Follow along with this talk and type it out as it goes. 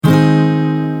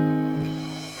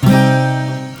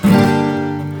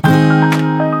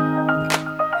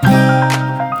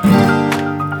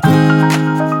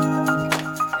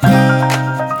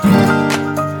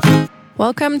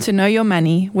to Know Your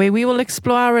Money, where we will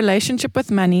explore our relationship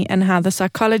with money and how the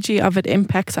psychology of it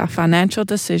impacts our financial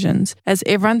decisions, as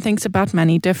everyone thinks about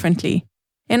money differently.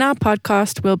 In our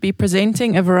podcast, we'll be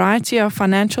presenting a variety of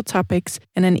financial topics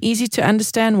in an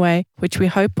easy-to-understand way, which we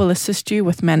hope will assist you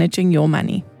with managing your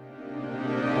money.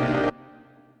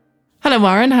 Hello,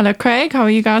 Warren. Hello, Craig. How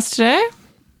are you guys today?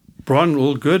 Bron,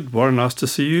 all good. Warren, nice to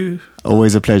see you.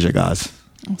 Always a pleasure, guys.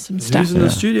 Awesome stuff. Who's in the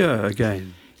studio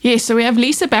again? Yes, so we have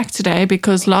Lisa back today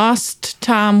because last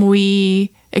time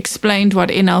we explained what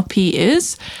NLP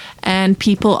is and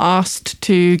people asked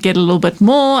to get a little bit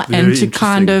more and to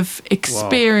kind of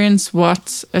experience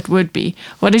what it would be.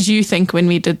 What did you think when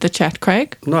we did the chat,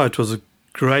 Craig? No, it was a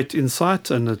great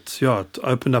insight and it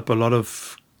opened up a lot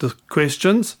of the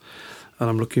questions. And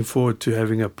I'm looking forward to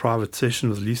having a private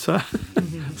session with Lisa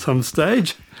some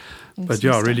stage. But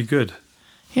really good.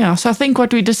 Yeah, so I think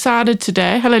what we decided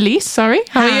today... Hello, Lisa. Sorry.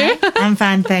 How are you? I'm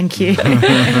fine, thank you.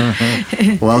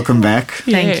 Welcome back.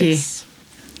 Thank you.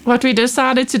 What we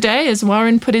decided today is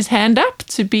Warren put his hand up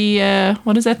to be...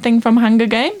 what is that thing from Hunger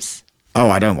Games? Oh,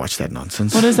 I don't watch that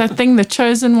nonsense. What is that thing? The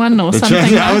chosen one or something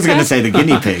like I was going to say the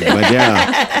guinea pig, but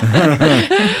yeah.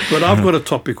 But I've got a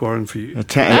topic, Warren, for you.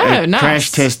 A nice.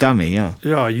 Crash test dummy, yeah.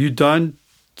 Yeah, you didn't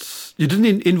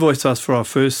invoice us for our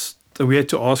first... We had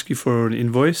to ask you for an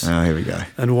invoice. Oh, here we go.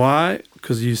 And why?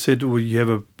 Because you said you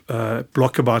have a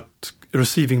block about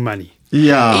receiving money.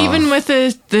 Yeah. Even with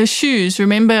the shoes,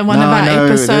 remember one of our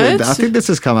episodes? I think this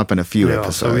has come up in a few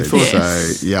episodes. So we thought,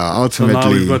 ultimately. So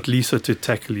now we've got Lisa to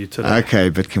tackle you today. Okay,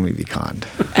 but can we be kind?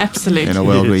 Absolutely. In a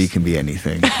world where you can be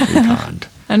anything, be kind.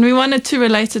 And we wanted to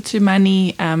relate it to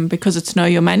money because it's Know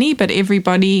Your Money, but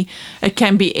everybody, it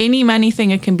can be any money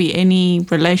thing, it can be any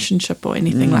relationship or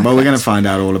anything like that. Well, we're going to find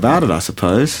out all about it, I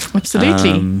suppose.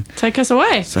 Absolutely. Take us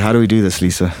away. So how do we do this,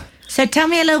 Lisa? So tell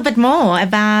me a little bit more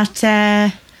about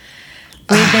where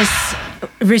this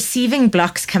receiving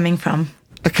block's coming from.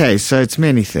 Okay, so it's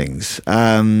many things.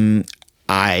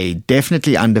 I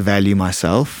definitely undervalue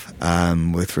myself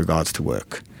with regards to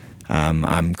work.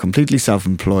 I'm completely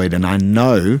self-employed and I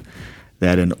know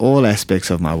that in all aspects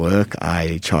of my work,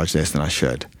 I charge less than I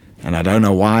should. And I don't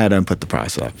know why I don't put the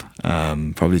price up,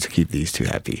 probably to keep these two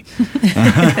happy.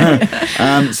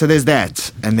 So there's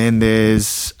that. And then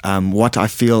there's what I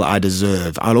feel I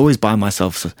deserve. I'll always buy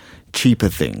myself cheaper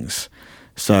things.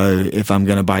 So if I'm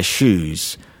going to buy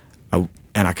shoes, and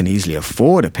I can easily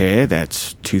afford a pair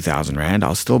that's 2,000 Rand,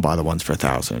 I'll still buy the ones for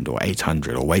 1,000 or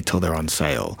 800 or wait till they're on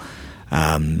sale.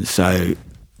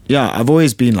 I've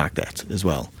always been like that as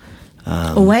well.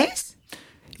 Always?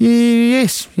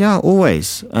 Yes,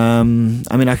 always. I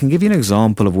mean, I can give you an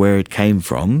example of where it came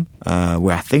from,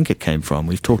 where I think it came from.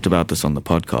 We've talked about this on the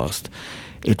podcast.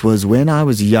 It was when I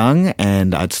was young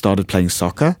and I'd started playing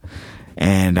soccer.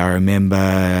 And I remember,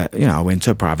 I went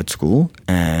to a private school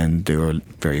and there were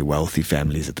very wealthy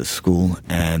families at the school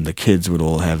and the kids would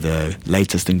all have the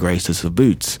latest and greatest of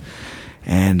boots.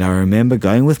 And I remember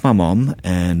going with my mom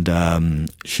and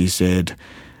she said,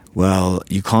 well,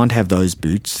 you can't have those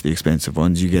boots, the expensive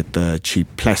ones. You get the cheap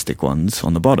plastic ones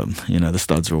on the bottom. The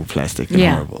studs are all plastic and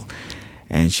horrible.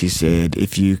 And she said,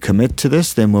 if you commit to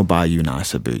this, then we'll buy you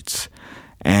nicer boots.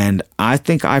 And I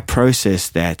think I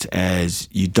processed that as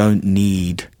you don't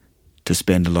need to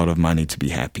spend a lot of money to be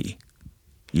happy.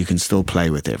 You can still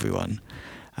play with everyone.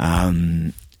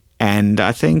 And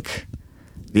I think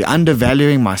the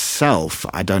undervaluing myself,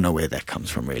 I don't know where that comes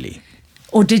from really.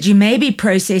 Or did you maybe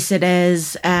process it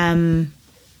as I'm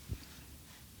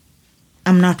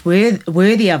not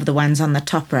worthy of the ones on the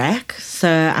top rack, so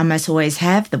I must always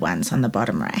have the ones on the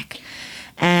bottom rack.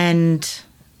 And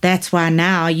that's why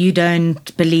now you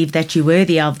don't believe that you're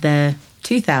worthy of the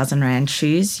 2,000 Rand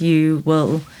shoes. You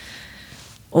will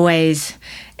always...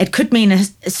 It could mean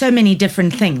so many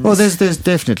different things. Well, there's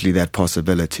definitely that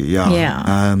possibility, yeah.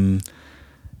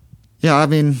 I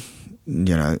mean,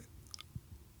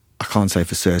 I can't say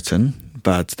for certain,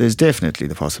 but there's definitely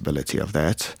the possibility of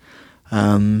that.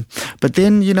 But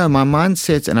then, my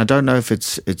mindset, and I don't know if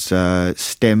it's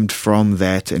stemmed from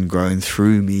that and grown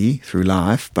through me, through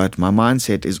life, but my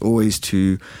mindset is always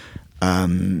to,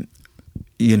 not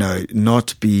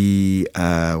be,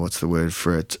 what's the word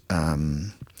for it? What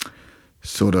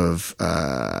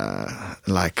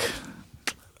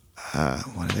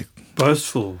are they?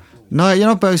 Boastful. No, you're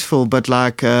not boastful, but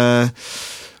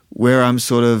where I'm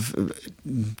sort of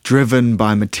driven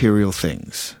by material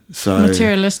things. So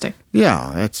materialistic.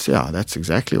 That's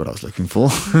exactly what I was looking for.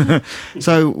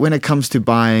 So when it comes to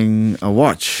buying a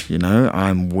watch,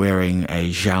 I'm wearing a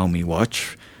Xiaomi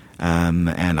watch,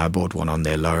 and I bought one on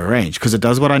their lower range because it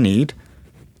does what I need,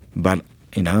 but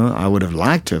I would have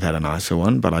liked to have had a nicer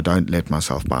one, but I don't let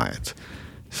myself buy it.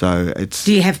 So it's...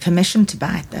 Do you have permission to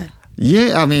buy it, though?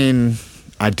 Yeah, I mean,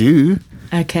 I do.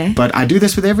 Okay. But I do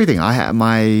this with everything. I have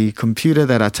my computer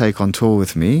that I take on tour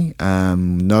with me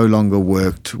no longer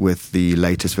worked with the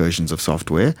latest versions of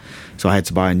software, so I had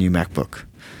to buy a new MacBook.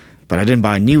 But I didn't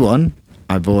buy a new one.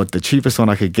 I bought the cheapest one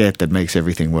I could get that makes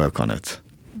everything work on it.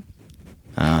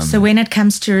 So when it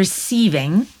comes to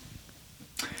receiving,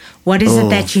 what is it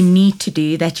that you need to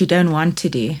do that you don't want to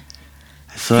do?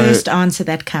 So First answer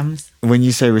that comes. when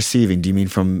you say receiving, do you mean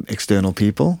from external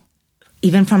people?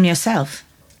 Even from yourself.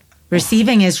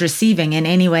 Receiving is receiving in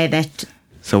any way that...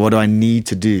 So what do I need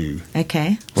to do?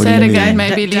 Okay. What Say do it you again, mean?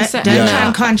 maybe, Lisa. Don't Yeah. try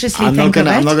and consciously I'm think not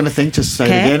of it. going to think, just say it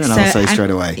again and I'll say straight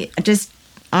away. Just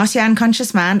ask your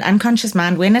unconscious mind,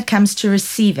 when it comes to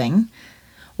receiving,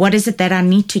 what is it that I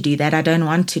need to do that I don't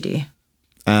want to do?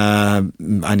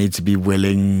 I need to be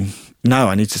willing... No,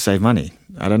 I need to save money.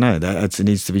 I don't know. It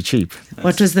needs to be cheap.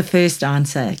 What was the first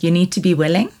answer? You need to be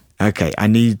willing? Okay, I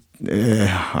need...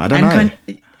 I don't know.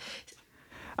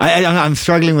 I'm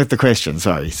struggling with the question.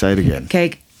 Sorry, say it again.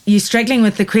 Okay, you're struggling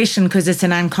with the question because it's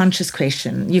an unconscious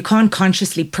question. You can't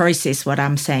consciously process what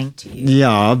I'm saying to you.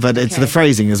 Yeah, but it's the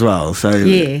phrasing as well. So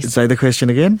Yes. say the question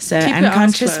again. So Keep your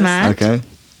unconscious arms mind, Okay.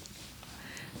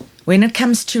 when it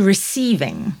comes to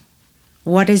receiving,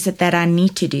 what is it that I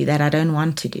need to do that I don't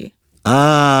want to do?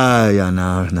 Yeah,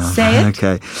 no. Say it.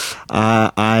 Okay.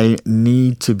 I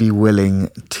need to be willing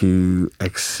to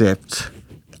accept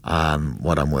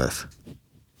what I'm worth.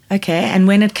 Okay, and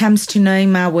when it comes to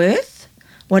knowing my worth,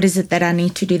 what is it that I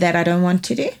need to do that I don't want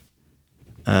to do?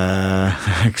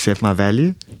 Accept my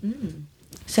value.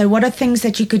 So what are things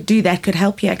that you could do that could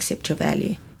help you accept your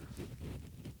value?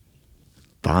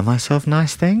 Buy myself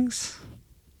nice things?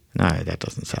 No, that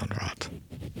doesn't sound right.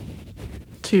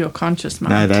 To your conscious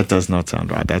mind. No, that does not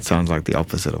sound right. That sounds like the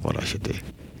opposite of what I should do.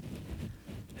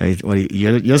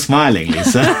 You're smiling,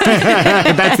 Lisa.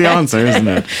 That's the answer, isn't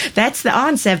it? That's the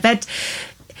answer. But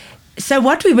so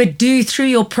what we would do through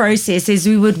your process is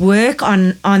we would work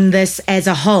on this as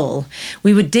a whole.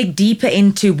 We would dig deeper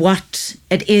into what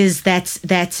it is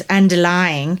that's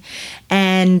underlying,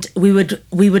 and we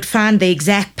would find the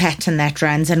exact pattern that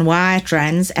runs and why it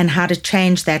runs and how to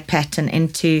change that pattern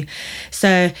into.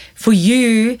 So for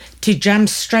you to jump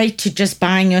straight to just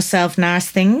buying yourself nice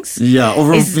things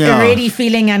is already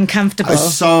feeling uncomfortable.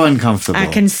 It's so uncomfortable. I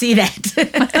can see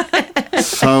that.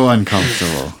 So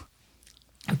uncomfortable.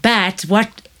 But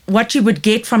what you would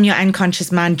get from your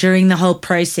unconscious mind during the whole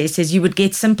process is you would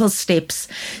get simple steps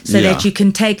so that you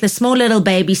can take the small little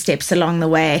baby steps along the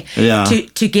way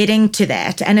to getting to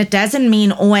that. And it doesn't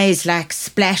mean always like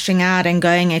splashing out and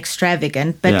going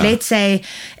extravagant. But let's say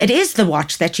it is the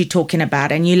watch that you're talking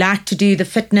about and you like to do the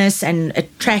fitness and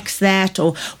it tracks that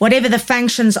or whatever the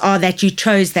functions are that you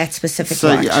chose that specific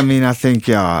watch. I mean, I think,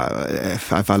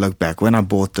 if I look back, when I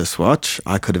bought this watch,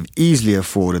 I could have easily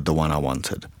afforded the one I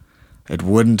wanted. It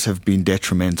wouldn't have been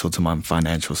detrimental to my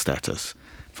financial status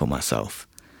for myself.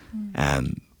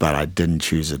 But I didn't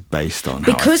choose it based on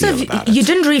how I feel about it. You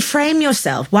didn't reframe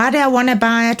yourself. Why do I want to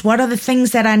buy it? What are the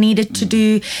things that I needed to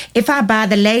do? If I buy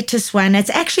the latest one,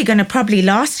 it's actually going to probably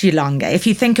last you longer. If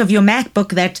you think of your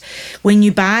MacBook, that when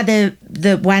you buy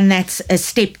the one that's a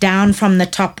step down from the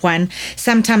top one,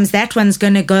 sometimes that one's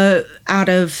going to go out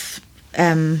of...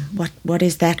 what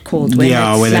is that called? Where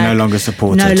they no longer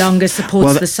support it. No longer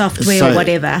supports the software or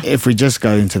whatever. If we just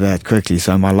go into that quickly.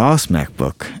 So my last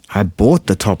MacBook, I bought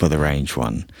the top of the range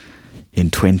one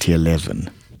in 2011.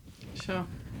 Sure.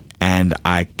 And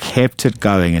I kept it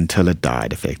going until it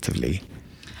died, effectively.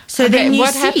 So then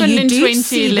what happened in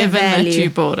 2011 that you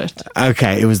bought it?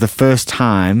 Okay, it was the first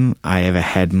time I ever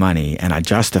had money, and I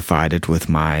justified it with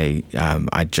my...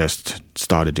 I just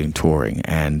started doing touring,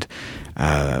 and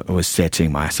was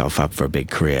setting myself up for a big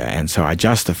career. And so I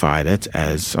justified it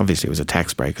as, obviously it was a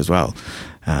tax break as well.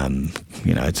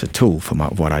 It's a tool for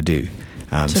what I do.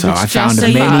 So I found So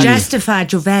you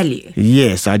justified your value?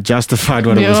 Yes, I justified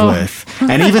what it was worth.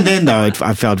 And even then, though,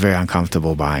 I felt very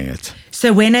uncomfortable buying it.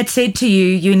 So when it said to you,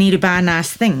 you need to buy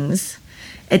nice things,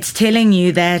 it's telling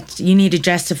you that you need to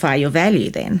justify your value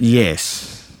then?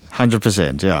 Yes,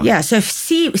 100%, yeah. Yeah, so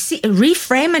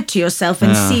reframe it to yourself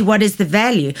and see what is the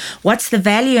value. What's the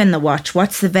value in the watch?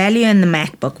 What's the value in the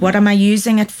MacBook? What am I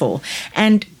using it for?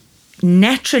 And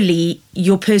naturally,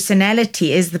 your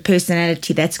personality is the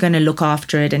personality that's going to look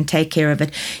after it and take care of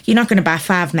it. You're not going to buy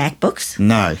 5 MacBooks.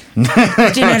 No. Do you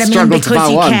know what I mean? Because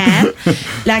you can.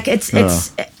 Like it's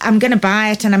I'm going to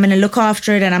buy it and I'm going to look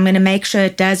after it and I'm going to make sure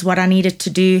it does what I need it to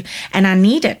do. And I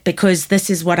need it because this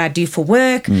is what I do for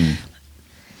work.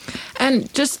 And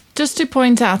And just to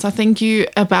point out, I think you're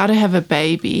about to have a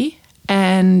baby,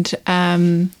 and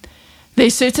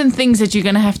there's certain things that you're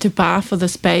going to have to buy for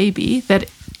this baby that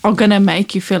are going to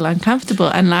make you feel uncomfortable.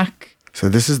 And like, So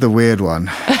this is the weird one.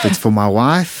 If it's for my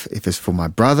wife, if it's for my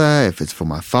brother, if it's for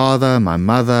my father, my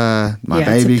mother, my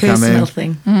baby it's a personal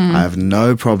coming, thing. I have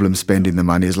no problem spending the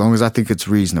money as long as I think it's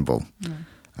reasonable.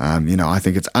 I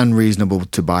think it's unreasonable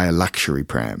to buy a luxury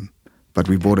pram, but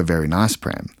we bought a very nice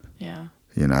pram. yeah.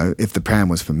 If the pram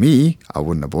was for me, I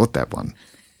wouldn't have bought that one.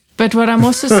 But what I'm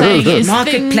also saying is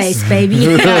Marketplace, baby.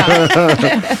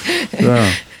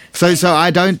 So I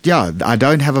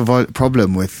don't have a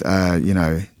problem with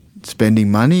spending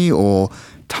money or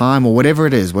time or whatever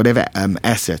it is, whatever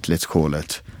asset, let's call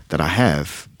it, that I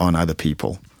have on other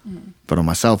people. But on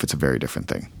myself, it's a very different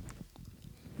thing.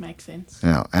 Makes sense.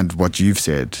 Yeah, and what you've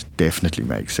said definitely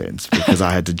makes sense because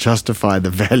I had to justify the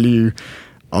value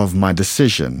of my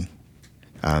decision,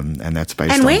 and that's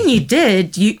based on... And when you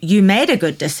did, you made a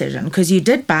good decision because you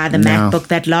did buy the MacBook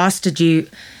that lasted you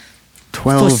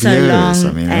 12 for so years. long.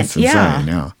 I mean, that's insane,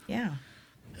 yeah. Yeah.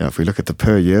 Yeah, if we look at the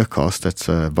per year cost, that's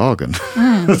a bargain.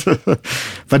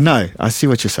 But no, I see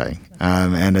what you're saying.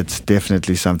 And it's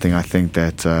definitely something I think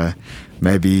that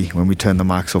maybe when we turn the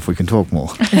mics off, we can talk more.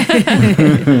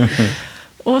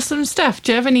 Awesome stuff.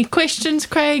 Do you have any questions,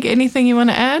 Craig? Anything you want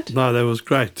to add? No, that was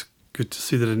great. Good to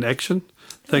see that in action.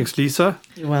 Thanks, Lisa.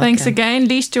 You're welcome. Thanks again.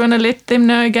 Lise, do you want to let them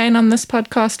know again on this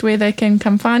podcast where they can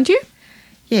come find you?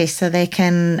 Yes, so they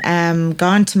can go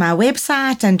onto my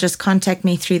website and just contact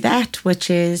me through that, which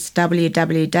is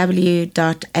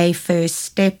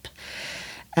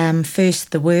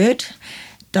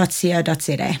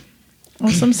www.afirststep.co.za.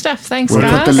 Awesome stuff. Thanks, We'll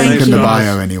guys. put the link Thank in the you.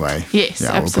 bio anyway. Yes,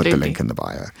 yeah, absolutely. We'll put the link in the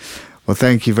bio. Well,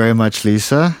 thank you very much,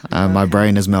 Lisa. My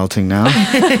brain is melting now.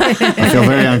 I feel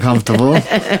very uncomfortable. But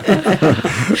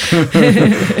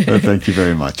thank you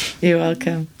very much. You're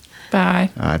welcome.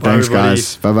 Bye. All right, Bye, thanks, everybody.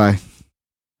 guys. Bye-bye.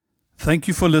 Thank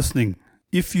you for listening.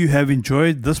 If you have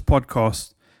enjoyed this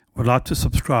podcast, would like to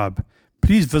subscribe,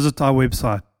 please visit our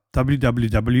website,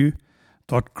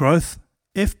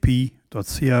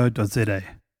 www.growthfp.co.za.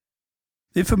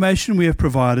 The information we have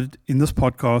provided in this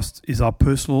podcast is our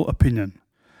personal opinion.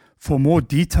 For more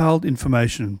detailed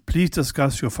information, please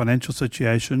discuss your financial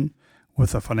situation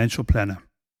with a financial planner.